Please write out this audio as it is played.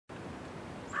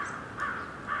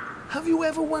Have you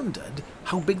ever wondered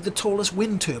how big the tallest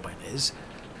wind turbine is?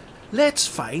 Let's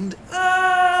find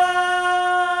out!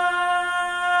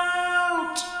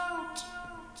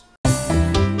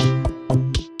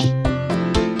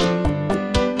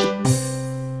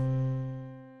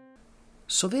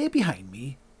 So there behind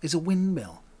me is a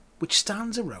windmill which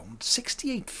stands around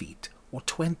 68 feet or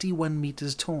 21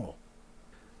 meters tall.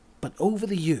 But over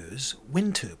the years,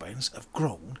 wind turbines have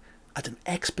grown at an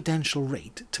exponential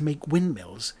rate to make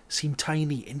windmills seem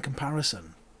tiny in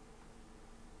comparison.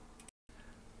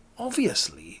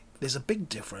 Obviously, there's a big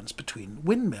difference between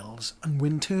windmills and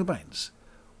wind turbines.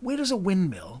 Whereas a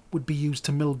windmill would be used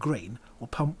to mill grain or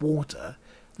pump water,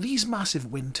 these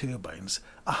massive wind turbines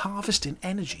are harvesting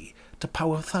energy to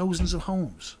power thousands of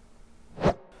homes.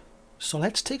 So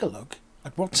let's take a look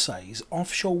at what size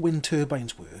offshore wind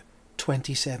turbines were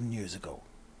 27 years ago.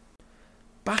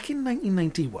 Back in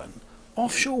 1991,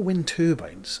 offshore wind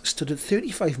turbines stood at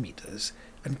 35 metres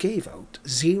and gave out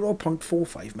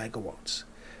 0.45 megawatts.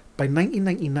 By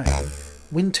 1999,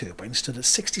 wind turbines stood at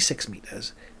 66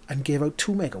 metres and gave out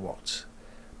 2 megawatts.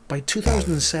 By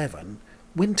 2007,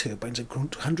 wind turbines had grown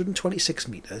to 126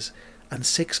 metres and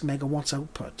 6 megawatts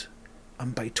output.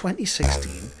 And by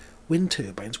 2016, wind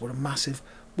turbines were a massive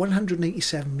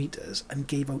 187 metres and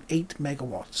gave out 8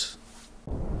 megawatts.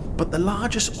 But the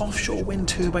largest offshore wind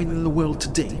turbine in the world to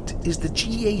date is the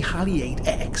GE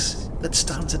Haliade-X that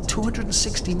stands at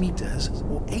 260 metres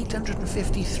or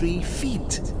 853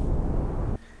 feet.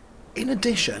 In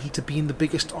addition to being the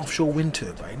biggest offshore wind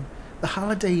turbine, the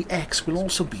Haliade-X will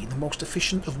also be the most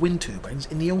efficient of wind turbines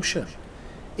in the ocean.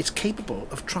 It's capable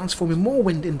of transforming more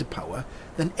wind into power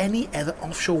than any other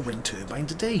offshore wind turbine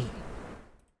today.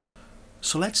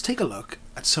 So let's take a look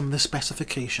at some of the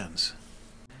specifications.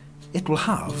 It will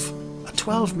have a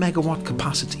 12 megawatt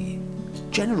capacity,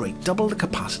 generate double the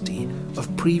capacity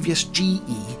of previous GE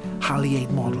Haliade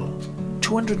model,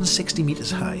 260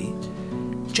 metres high,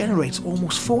 generates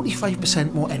almost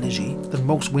 45% more energy than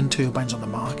most wind turbines on the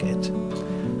market,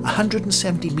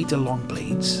 170 metre long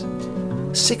blades,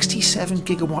 67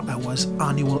 gigawatt hours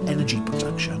annual energy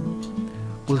production,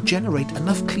 will generate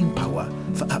enough clean power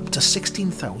for up to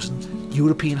 16,000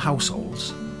 European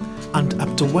households, and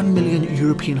up to 1 million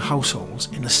European households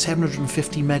in a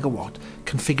 750 megawatt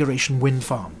configuration wind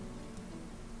farm.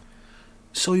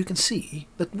 So you can see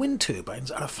that wind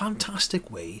turbines are a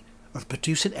fantastic way of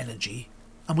producing energy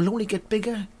and will only get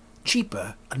bigger,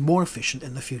 cheaper and more efficient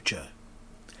in the future.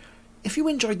 If you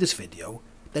enjoyed this video,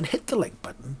 then hit the like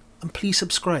button and please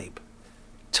subscribe.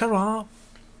 Ta-ra!